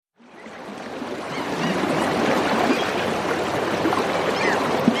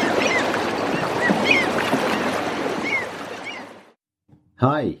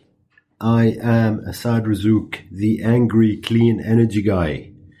Hi, I am Asad Razouk, the angry clean energy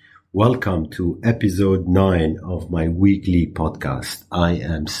guy. Welcome to episode 9 of my weekly podcast. I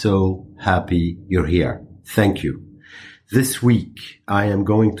am so happy you're here. Thank you. This week, I am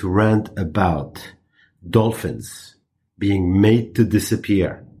going to rant about dolphins being made to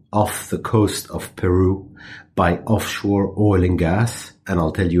disappear off the coast of Peru by offshore oil and gas, and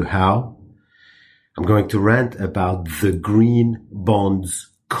I'll tell you how. I'm going to rant about the green bonds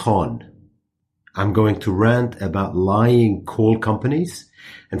con. I'm going to rant about lying coal companies,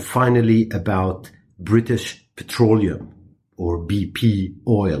 and finally about British Petroleum, or BP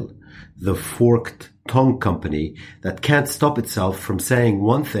Oil, the forked tongue company that can't stop itself from saying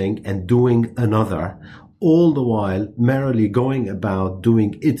one thing and doing another, all the while merrily going about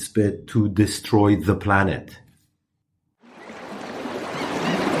doing its bit to destroy the planet.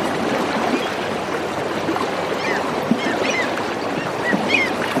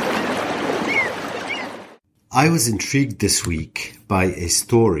 I was intrigued this week by a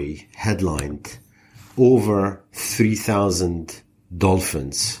story headlined, "Over 3,000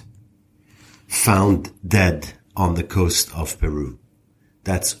 dolphins found dead on the coast of Peru."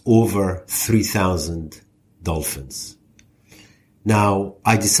 That's over 3,000 dolphins. Now,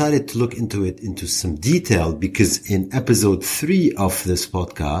 I decided to look into it into some detail because in episode 3 of this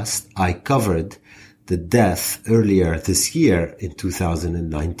podcast, I covered the death earlier this year in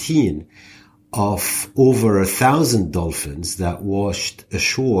 2019 of over 1,000 dolphins that washed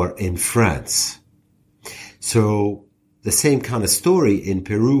ashore in France. So the same kind of story in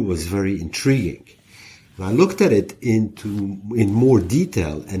Peru was very intriguing. And I looked at it in more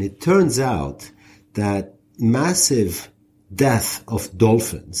detail, and it turns out that massive death of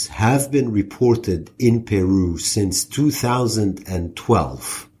dolphins have been reported in Peru since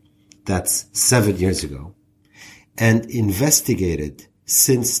 2012. That's 7 years ago. And investigated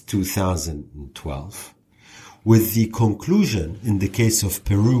since 2012, with the conclusion in the case of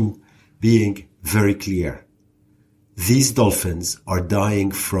Peru being very clear. These dolphins are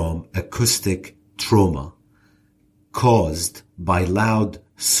dying from acoustic trauma caused by loud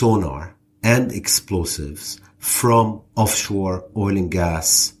sonar and explosives from offshore oil and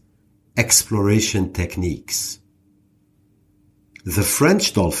gas exploration techniques. The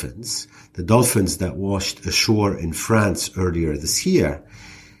French dolphins, the dolphins that washed ashore in France earlier this year,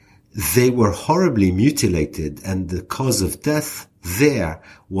 they were horribly mutilated, and the cause of death there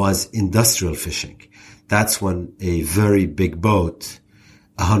was industrial fishing. That's when a very big boat,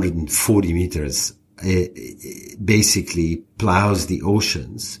 140 meters, basically plows the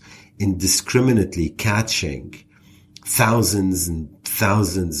oceans, indiscriminately catching thousands and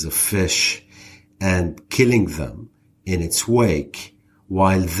thousands of fish and killing them in its wake,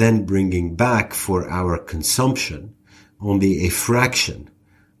 while then bringing back for our consumption only a fraction,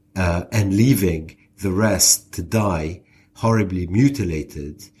 and leaving the rest to die horribly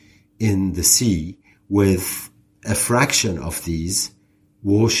mutilated in the sea, with a fraction of these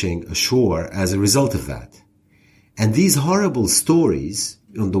washing ashore as a result of that. And these horrible stories,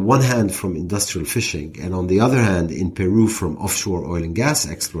 on the one hand from industrial fishing, and on the other hand in Peru from offshore oil and gas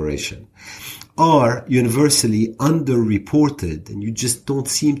exploration, are universally underreported, and you just don't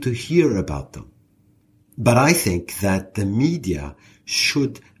seem to hear about them. But I think that the media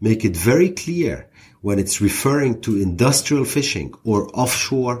should make it very clear when it's referring to industrial fishing or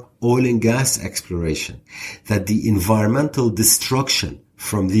offshore oil and gas exploration that the environmental destruction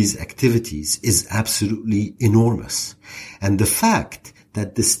from these activities is absolutely enormous. And the fact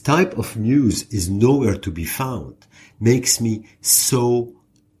that this type of news is nowhere to be found makes me so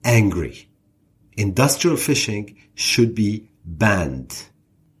angry. Industrial fishing should be banned.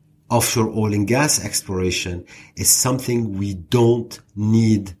 Offshore oil and gas exploration is something we don't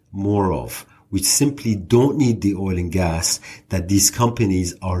need more of. We simply don't need the oil and gas that these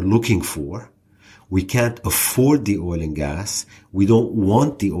companies are looking for. We can't afford the oil and gas. We don't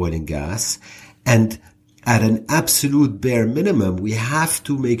want the oil and gas. And at an absolute bare minimum, we have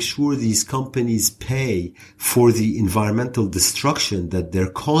to make sure these companies pay for the environmental destruction that they're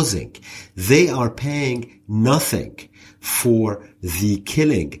causing. They are paying nothing for the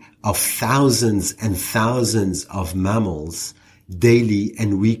killing of thousands and thousands of mammals daily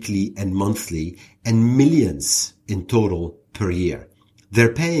and weekly and monthly, and millions in total per year.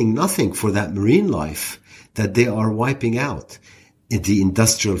 They're paying nothing for that marine life that they are wiping out. The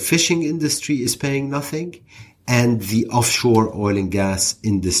industrial fishing industry is paying nothing, and the offshore oil and gas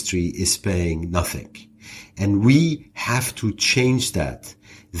industry is paying nothing. And we have to change that.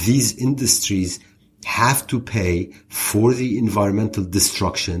 These industries have to pay for the environmental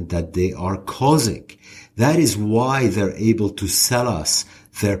destruction that they are causing. That is why they're able to sell us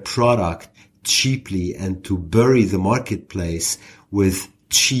their product cheaply and to bury the marketplace with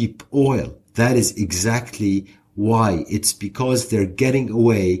cheap oil. That is exactly why. It's because they're getting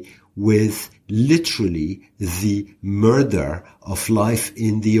away with literally the murder of life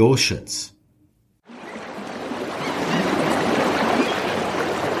in the oceans.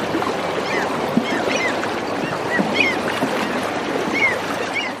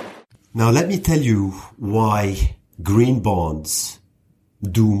 Now let me tell you why green bonds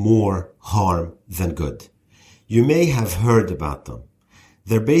do more harm than good. You may have heard about them.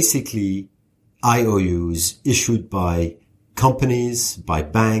 They're basically IOUs issued by companies, by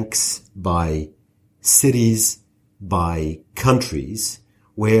banks, by cities, by countries,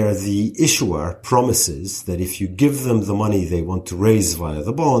 where the issuer promises that if you give them the money they want to raise via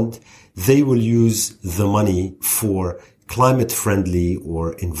the bond, they will use the money for climate-friendly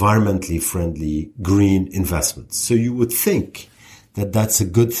or environmentally friendly green investments. So you would think that that's a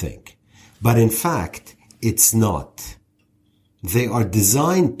good thing. But in fact, it's not. They are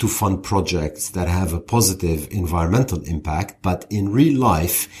designed to fund projects that have a positive environmental impact, but in real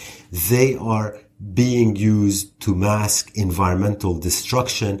life, they are being used to mask environmental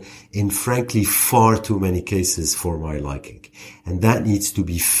destruction in frankly far too many cases for my liking. And that needs to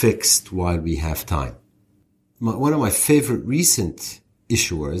be fixed while we have time. One of my favorite recent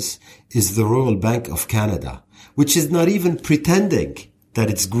issuers is the Royal Bank of Canada, which is not even pretending that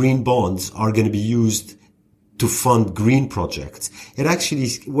its green bonds are going to be used to fund green projects. It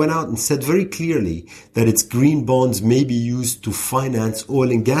actually went out and said very clearly that its green bonds may be used to finance oil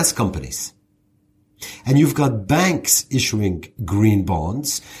and gas companies. And you've got banks issuing green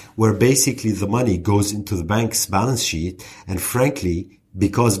bonds where basically the money goes into the bank's balance sheet, and frankly,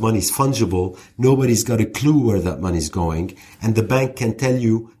 because money's fungible, nobody's got a clue where that money's going, and the bank can tell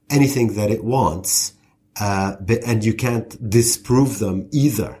you anything that it wants, and you can't disprove them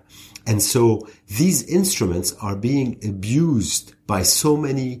either. And so these instruments are being abused by so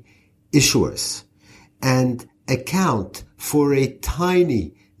many issuers and account for a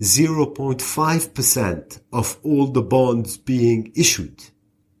tiny 0.5% of all the bonds being issued.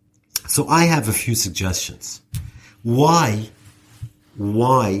 So I have a few suggestions. Why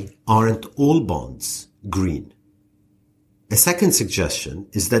aren't all bonds green? A second suggestion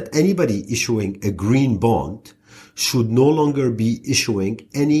is that anybody issuing a green bond should no longer be issuing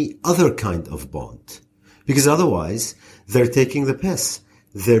any other kind of bond, because otherwise they're taking the piss.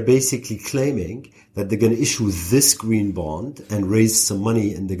 They're basically claiming that they're going to issue this green bond and raise some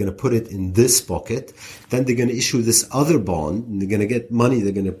money, and they're going to put it in this pocket. Then they're going to issue this other bond and they're going to get money.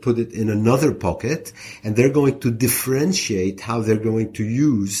 They're going to put it in another pocket, and they're going to differentiate how they're going to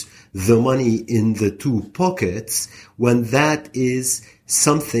use the money in the two pockets, when that is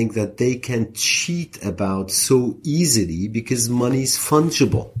something that they can cheat about so easily because money's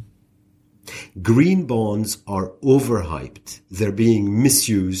fungible. Green bonds are overhyped. They're being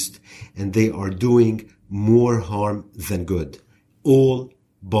misused, and they are doing more harm than good. All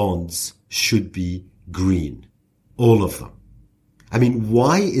bonds should be green. All of them. I mean,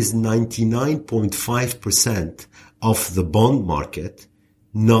 why is 99.5% of the bond market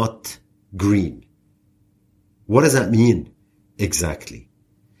not green? What does that mean exactly?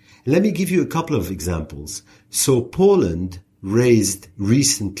 Let me give you a couple of examples. So Poland raised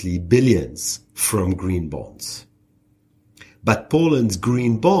recently billions from green bonds. But Poland's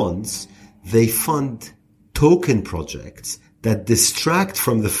green bonds, they fund token projects that distract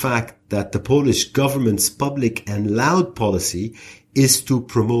from the fact that the Polish government's public and loud policy is to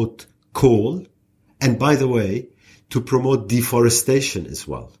promote coal, and by the way, to promote deforestation as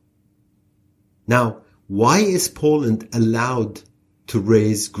well. Now, why is Poland allowed to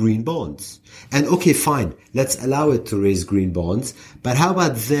raise green bonds? And okay, fine, let's allow it to raise green bonds, but how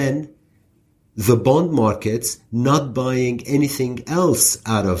about then the bond markets not buying anything else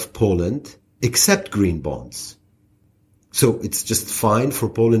out of Poland except green bonds? So it's just fine for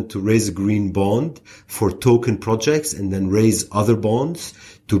Poland to raise a green bond for token projects and then raise other bonds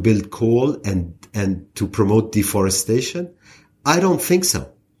to build coal and to promote deforestation? I don't think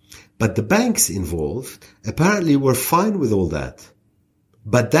so. But the banks involved apparently were fine with all that.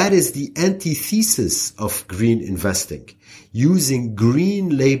 But that is the antithesis of green investing, using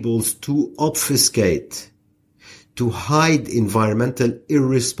green labels to obfuscate, to hide environmental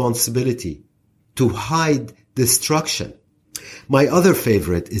irresponsibility, to hide destruction. My other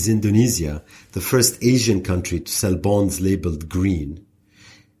favorite is Indonesia, the first Asian country to sell bonds labeled green.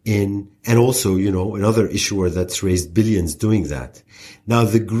 And also, another issuer that's raised billions doing that. Now,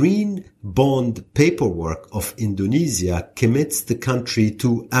 the green bond paperwork of Indonesia commits the country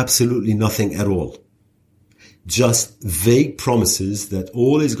to absolutely nothing at all. just vague promises that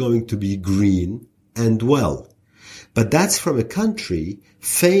all is going to be green and well. But that's from a country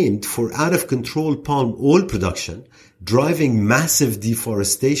famed for out-of-control palm oil production, driving massive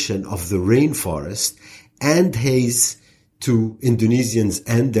deforestation of the rainforest and haze to Indonesians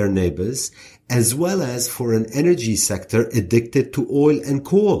and their neighbors, as well as for an energy sector addicted to oil and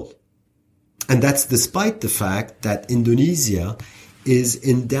coal. And that's despite the fact that Indonesia is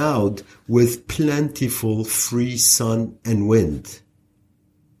endowed with plentiful free sun and wind.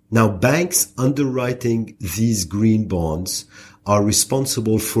 Now, banks underwriting these green bonds are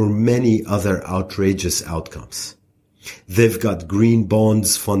responsible for many other outrageous outcomes. They've got green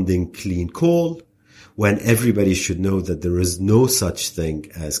bonds funding clean coal, when everybody should know that there is no such thing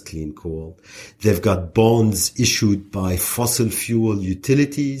as clean coal. They've got bonds issued by fossil fuel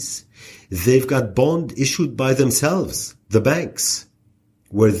utilities. They've got bond issued by themselves, the banks,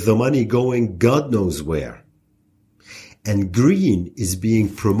 with the money going God knows where. And green is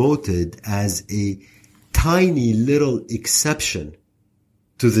being promoted as a tiny little exception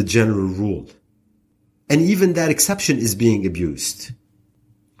to the general rule. And even that exception is being abused.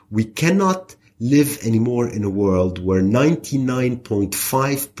 We cannot live anymore in a world where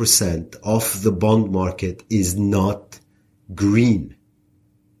 99.5% of the bond market is not green.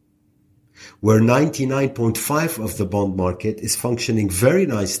 Where 99.5% of the bond market is functioning very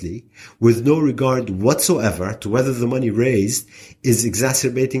nicely with no regard whatsoever to whether the money raised is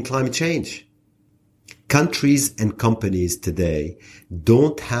exacerbating climate change. Countries and companies today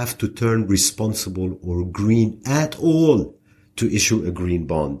don't have to turn responsible or green at all to issue a green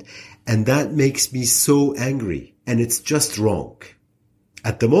bond. And that makes me so angry, and it's just wrong.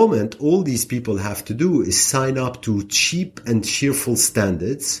 At the moment, all these people have to do is sign up to cheap and cheerful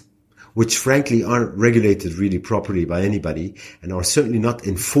standards, which frankly aren't regulated really properly by anybody and are certainly not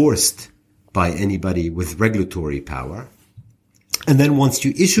enforced by anybody with regulatory power. And then once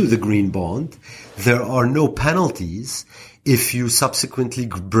you issue the green bond, there are no penalties if you subsequently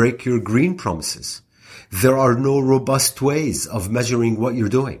break your green promises. There are no robust ways of measuring what you're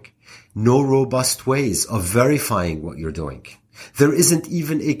doing. No robust ways of verifying what you're doing. There isn't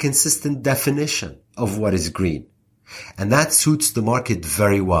even a consistent definition of what is green. And that suits the market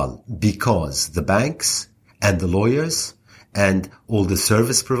very well because the banks and the lawyers and all the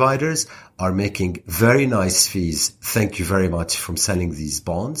service providers are making very nice fees, thank you very much, from selling these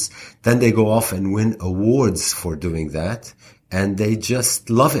bonds. Then they go off and win awards for doing that, and they just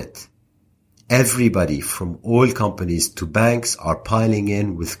love it. Everybody from oil companies to banks are piling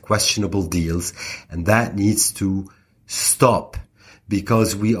in with questionable deals, and that needs to stop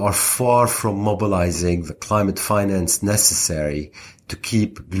because we are far from mobilizing the climate finance necessary to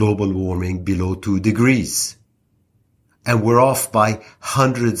keep global warming below 2 degrees. And we're off by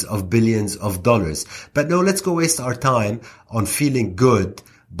hundreds of billions of dollars. But no, let's go waste our time on feeling good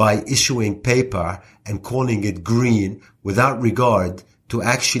by issuing paper and calling it green without regard to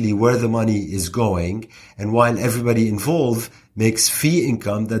actually where the money is going, and while everybody involved makes fee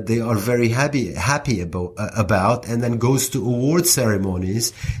income that they are very happy about, and then goes to award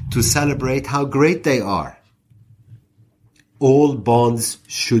ceremonies to celebrate how great they are. All bonds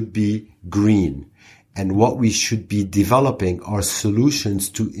should be green, and what we should be developing are solutions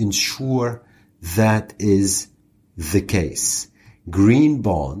to ensure that is the case. Green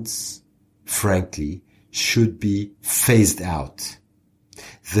bonds, frankly, should be phased out.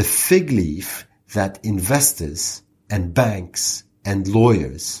 The fig leaf that investors and banks and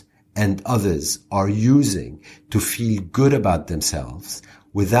lawyers and others are using to feel good about themselves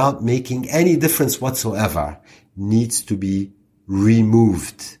without making any difference whatsoever needs to be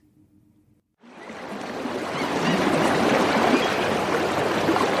removed.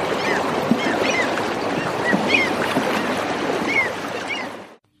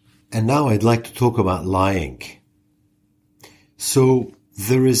 And now I'd like to talk about lying. So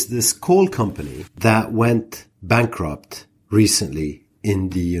there is this coal company that went bankrupt recently in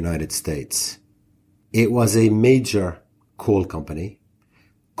the United States. It was a major coal company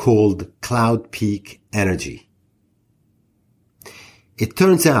called Cloud Peak Energy. It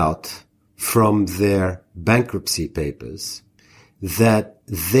turns out from their bankruptcy papers that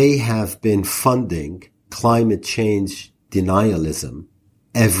they have been funding climate change denialism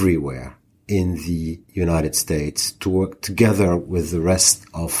everywhere in the United States to work together with the rest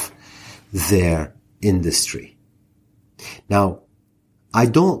of their industry. Now, I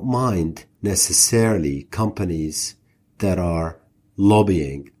don't mind necessarily companies that are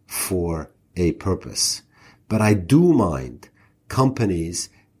lobbying for a purpose, but I do mind companies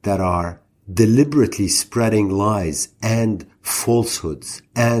that are deliberately spreading lies and falsehoods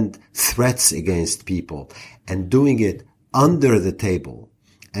and threats against people and doing it under the table.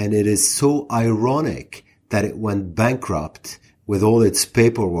 And it is so ironic that it went bankrupt with all its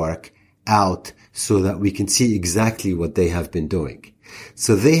paperwork out so that we can see exactly what they have been doing.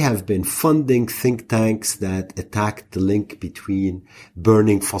 So they have been funding think tanks that attack the link between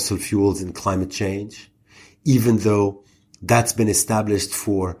burning fossil fuels and climate change, even though that's been established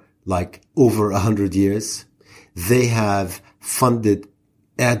for like over 100 years. They have funded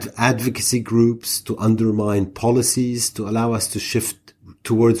advocacy groups to undermine policies to allow us to shift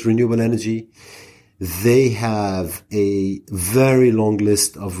towards renewable energy. They have a very long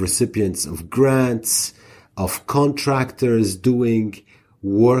list of recipients of grants, of contractors doing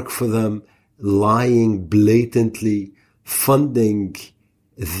work for them, lying blatantly, funding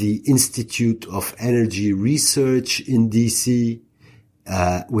the Institute of Energy Research in DC,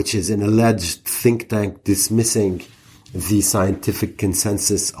 which is an alleged think tank dismissing the scientific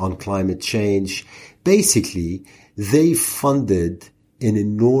consensus on climate change. Basically, they funded an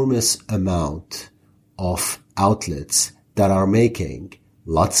enormous amount of outlets that are making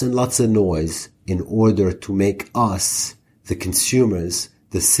lots and lots of noise in order to make us, the consumers,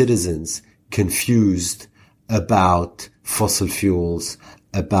 the citizens, confused about fossil fuels,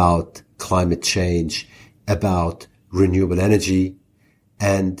 about climate change, about renewable energy.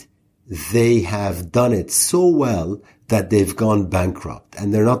 And they have done it so well that they've gone bankrupt.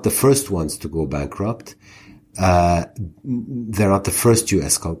 And they're not the first ones to go bankrupt. They're not the first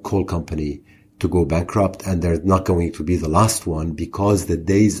U.S. coal company to go bankrupt, and they're not going to be the last one, because the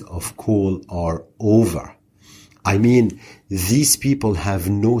days of coal are over. I mean, these people have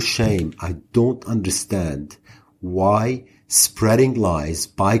no shame. I don't understand why spreading lies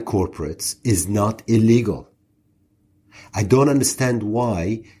by corporates is not illegal. I don't understand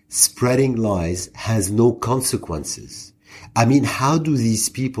why spreading lies has no consequences. I mean, how do these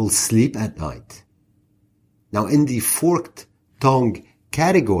people sleep at night? Now, in the forked tongue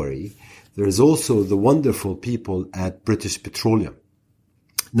category, there's also the wonderful people at British Petroleum.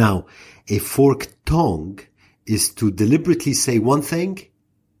 Now, a forked tongue is to deliberately say one thing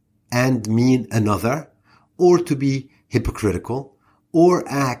and mean another, or to be hypocritical, or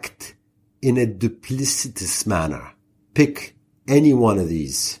act in a duplicitous manner. Pick any one of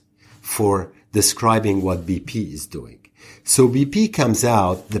these for describing what BP is doing. So BP comes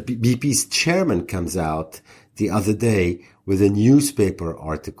out, the BP's chairman comes out the other day with a newspaper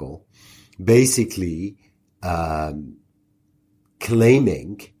article basically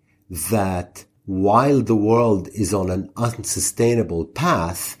claiming that while the world is on an unsustainable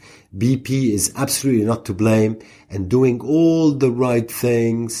path, BP is absolutely not to blame and doing all the right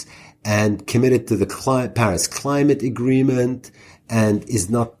things and committed to the Paris Climate Agreement and is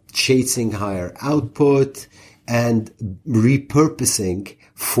not chasing higher output and repurposing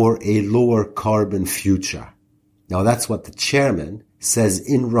for a lower carbon future. Now that's what the chairman says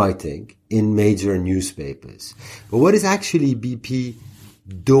in writing in major newspapers. But what is actually BP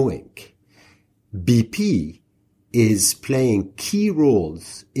doing? BP is playing key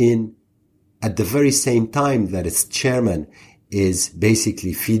roles at the very same time that its chairman is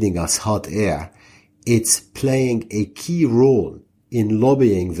basically feeding us hot air. It's playing a key role in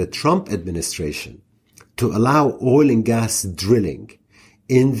lobbying the Trump administration to allow oil and gas drilling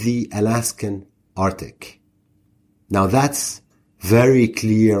in the Alaskan Arctic. Now that's very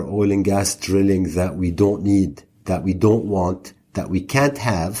clear oil and gas drilling that we don't need, that we don't want, that we can't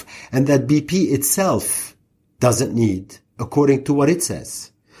have, and that BP itself doesn't need, according to what it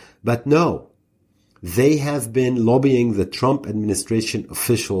says. But no, they have been lobbying the Trump administration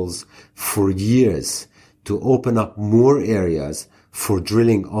officials for years to open up more areas for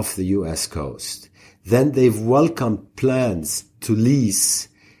drilling off the U.S. coast. Then they've welcomed plans to lease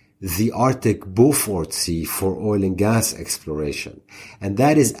the Arctic Beaufort Sea for oil and gas exploration. And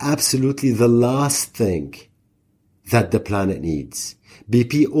that is absolutely the last thing that the planet needs.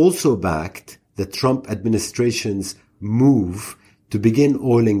 BP also backed the Trump administration's move to begin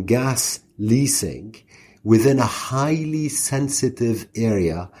oil and gas leasing within a highly sensitive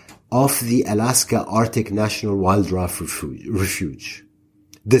area of the Alaska Arctic National Wildlife Refuge,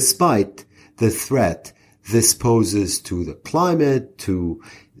 despite the threat this poses to the climate, to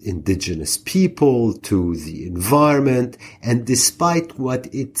indigenous people, to the environment, and despite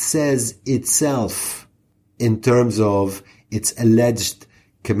what it says itself in terms of its alleged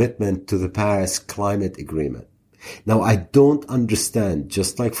commitment to the Paris Climate Agreement. Now, I don't understand,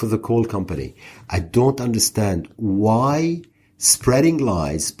 just like for the coal company, I don't understand why spreading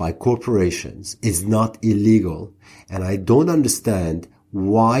lies by corporations is not illegal, and I don't understand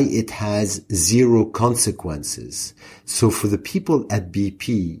why it has zero consequences. So for the people at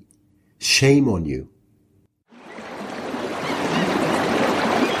BP, shame on you.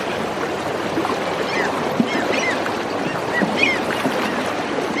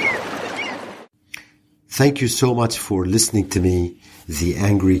 Thank you so much for listening to me, the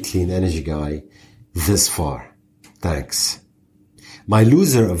angry clean energy guy, this far. Thanks. My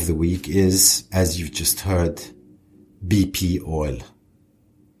loser of the week is, as you've just heard, BP oil.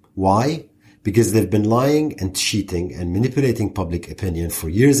 Why? Because they've been lying and cheating and manipulating public opinion for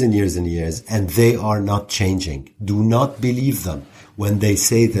years and years and years, and they are not changing. Do not believe them when they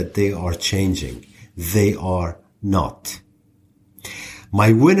say that they are changing. They are not.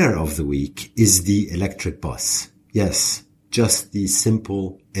 My winner of the week is the electric bus. Yes, just the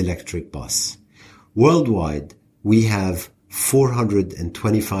simple electric bus. Worldwide, we have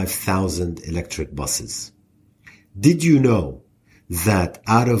 425,000 electric buses. Did you know that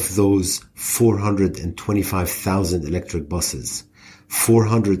out of those 425,000 electric buses,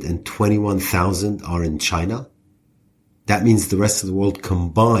 421,000 are in China? That means the rest of the world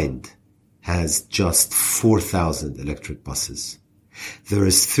combined has just 4,000 electric buses. There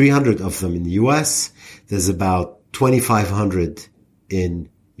is 300 of them in the US. There's about 2,500 in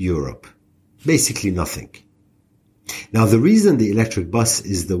Europe. Basically nothing. Now, the reason the electric bus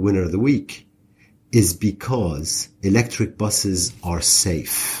is the winner of the week is because electric buses are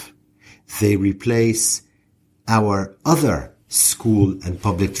safe. They replace our other school and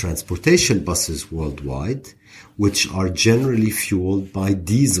public transportation buses worldwide, which are generally fueled by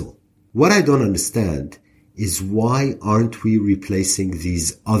diesel. What I don't understand is why aren't we replacing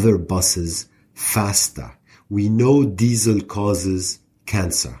these other buses faster? We know diesel causes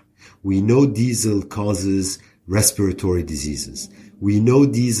cancer. We know diesel causes respiratory diseases. We know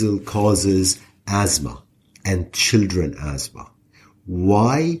diesel causes asthma and children asthma.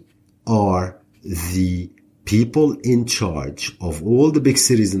 Why are the people in charge of all the big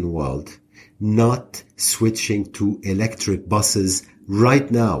cities in the world not switching to electric buses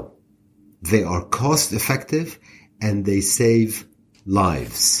right now? They are cost effective and they save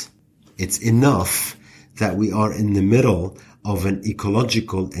lives. It's enough that we are in the middle of an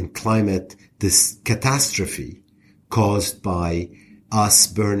ecological and climate catastrophe caused by us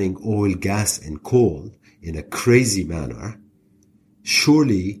burning oil, gas, and coal in a crazy manner.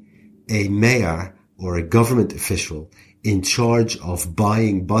 Surely a mayor or a government official in charge of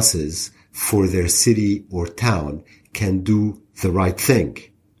buying buses for their city or town can do the right thing.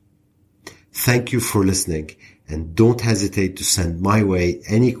 Thank you for listening, and don't hesitate to send my way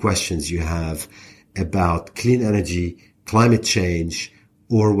any questions you have about clean energy, climate change,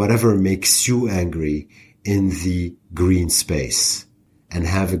 or whatever makes you angry in the green space. And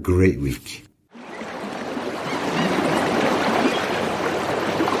have a great week.